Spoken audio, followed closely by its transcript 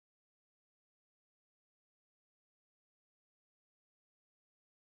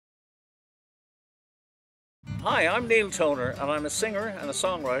Hi, I'm Niall Toner, and I'm a singer and a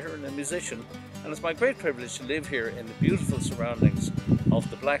songwriter and a musician, and it's my great privilege to live here in the beautiful surroundings of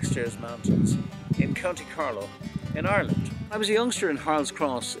the Blackstairs Mountains in County Carlow in Ireland. I was a youngster in Harold's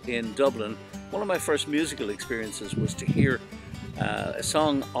Cross in Dublin. One of my first musical experiences was to hear a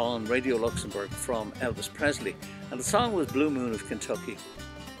song on Radio Luxembourg from Elvis Presley, and the song was Blue Moon of Kentucky,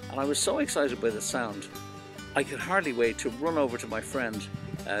 and I was so excited by the sound I could hardly wait to run over to my friend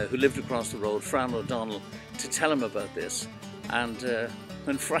who lived across the road, Fran O'Donnell, to tell him about this. And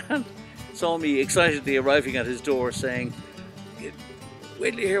when Fran saw me excitedly arriving at his door saying,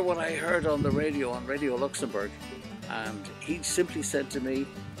 "Wait till you hear what I heard on the radio, on Radio Luxembourg," and he simply said to me,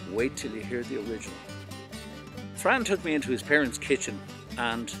 "Wait till you hear the original." Fran took me into his parents' kitchen,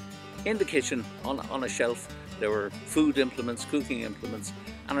 and in the kitchen on a shelf there were food implements, cooking implements,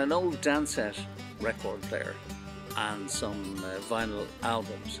 and an old Dansette record player and some vinyl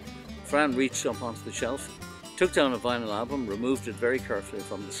albums. Fran reached up onto the shelf, took down a vinyl album, removed it very carefully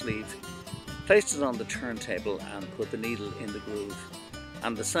from the sleeve, placed it on the turntable and put the needle in the groove.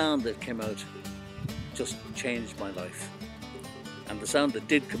 And the sound that came out just changed my life. And the sound that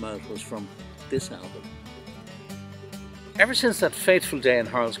did come out was from this album. Ever since that fateful day in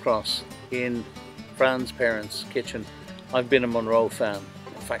Harold's Cross in Fran's parents' kitchen, I've been a Monroe fan.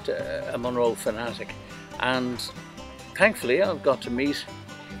 In fact, a Monroe fanatic. And thankfully I've got to meet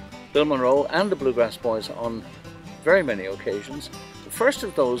Bill Monroe and the Bluegrass Boys on very many occasions. The first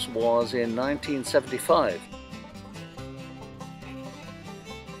of those was in 1975.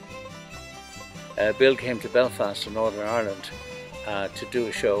 Bill came to Belfast in Northern Ireland to do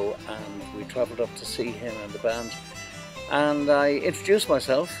a show, and we travelled up to see him and the band. And I introduced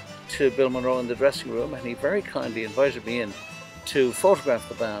myself to Bill Monroe in the dressing room, and he very kindly invited me in to photograph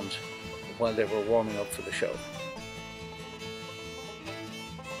the band while they were warming up for the show.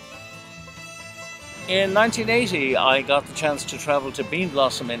 In 1980, I got the chance to travel to Bean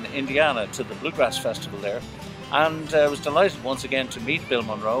Blossom in Indiana to the Bluegrass Festival there, and I was delighted once again to meet Bill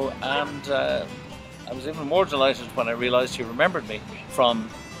Monroe, and I was even more delighted when I realised he remembered me from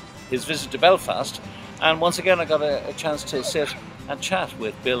his visit to Belfast, and once again I got a chance to sit and chat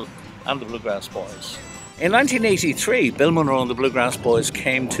with Bill and the Bluegrass Boys. In 1983, Bill Monroe and the Bluegrass Boys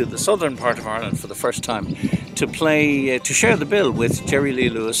came to the southern part of Ireland for the first time to share the bill with Jerry Lee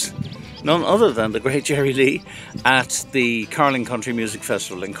Lewis, none other than the great Jerry Lee, at the Carling Country Music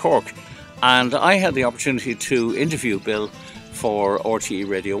Festival in Cork. And I had the opportunity to interview Bill for RTE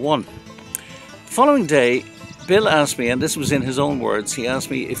Radio 1. The following day, Bill asked me, and this was in his own words, he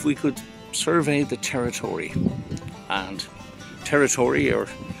asked me if we could survey the territory. And territory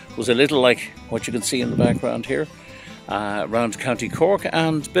was a little like what you can see in the background here, around County Cork,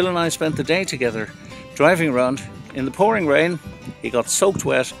 and Bill and I spent the day together driving around in the pouring rain. He got soaked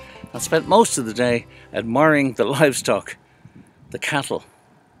wet and spent most of the day admiring the livestock, the cattle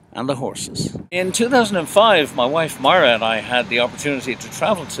and the horses. In 2005, my wife Myra and I had the opportunity to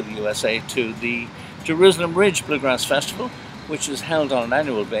travel to the USA to the Jerusalem Ridge Bluegrass Festival, which is held on an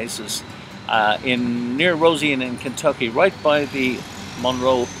annual basis near Rosine in Kentucky, right by the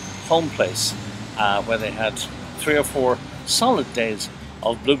Monroe home place, where they had 3 or 4 solid days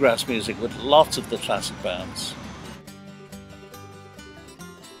of bluegrass music with lots of the classic bands.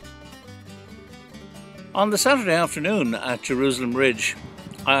 On the Saturday afternoon at Jerusalem Ridge,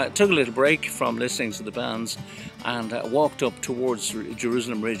 I took a little break from listening to the bands and walked up towards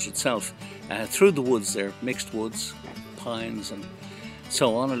Jerusalem Ridge itself, through the woods there, mixed woods, pines and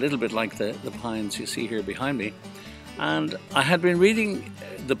so on, a little bit like the pines you see here behind me. And I had been reading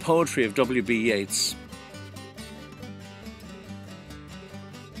the poetry of W.B. Yeats.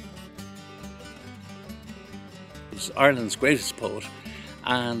 He was Ireland's greatest poet,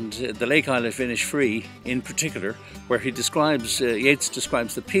 and the Lake Isle of Innisfree in particular, where Yeats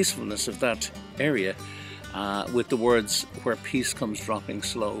describes the peacefulness of that area with the words, "Where peace comes dropping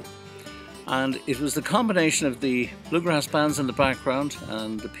slow." And it was the combination of the bluegrass bands in the background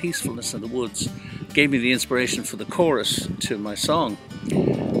and the peacefulness in the woods gave me the inspiration for the chorus to my song.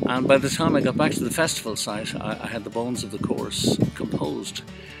 And by the time I got back to the festival site, I had the bones of the chorus composed,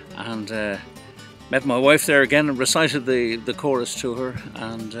 and met my wife there again and recited the chorus to her,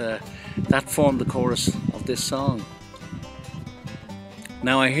 and that formed the chorus of this song.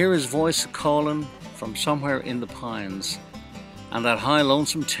 Now I hear his voice calling from somewhere in the pines, and that high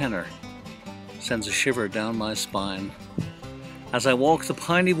lonesome tenor sends a shiver down my spine as I walk the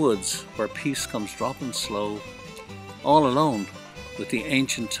piney woods where peace comes dropping slow, all alone with the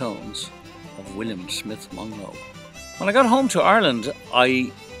ancient tones of William Smith Monroe. When I got home to Ireland,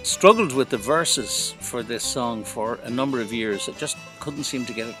 I struggled with the verses for this song for a number of years. I just couldn't seem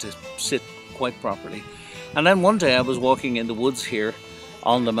to get it to sit quite properly. And then one day I was walking in the woods here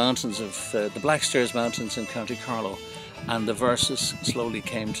on the mountains of the Blackstairs Mountains in County Carlow, and the verses slowly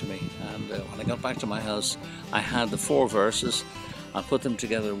came to me. And when I got back to my house, I had the 4 verses. I put them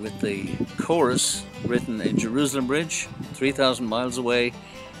together with the chorus written in Jerusalem Bridge, 3,000 miles away,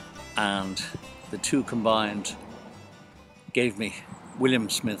 and the 2 combined gave me William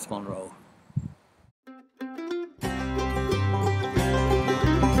Smith Monroe.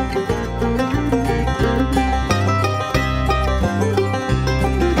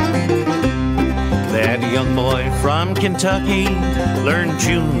 That young boy from Kentucky learned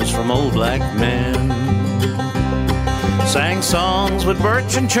tunes from old black men, sang songs with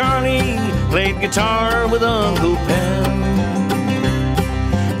Birch and Charlie, played guitar with Uncle Pen,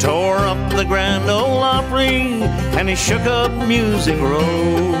 tore up the Grand Ole Opry, and he shook up Music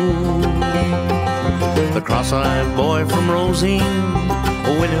Row. The cross-eyed boy from Rosine,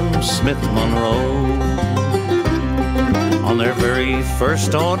 William Smith Monroe, on their very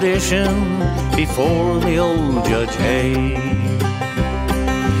first audition before the old Judge Hay,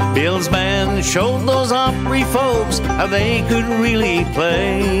 Bill's band showed those Opry folks how they could really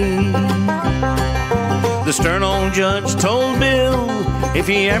play. The stern old judge told Bill if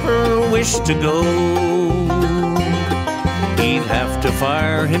he ever wished to go, he'd have to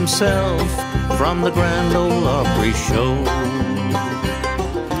fire himself from the Grand Ole Opry show.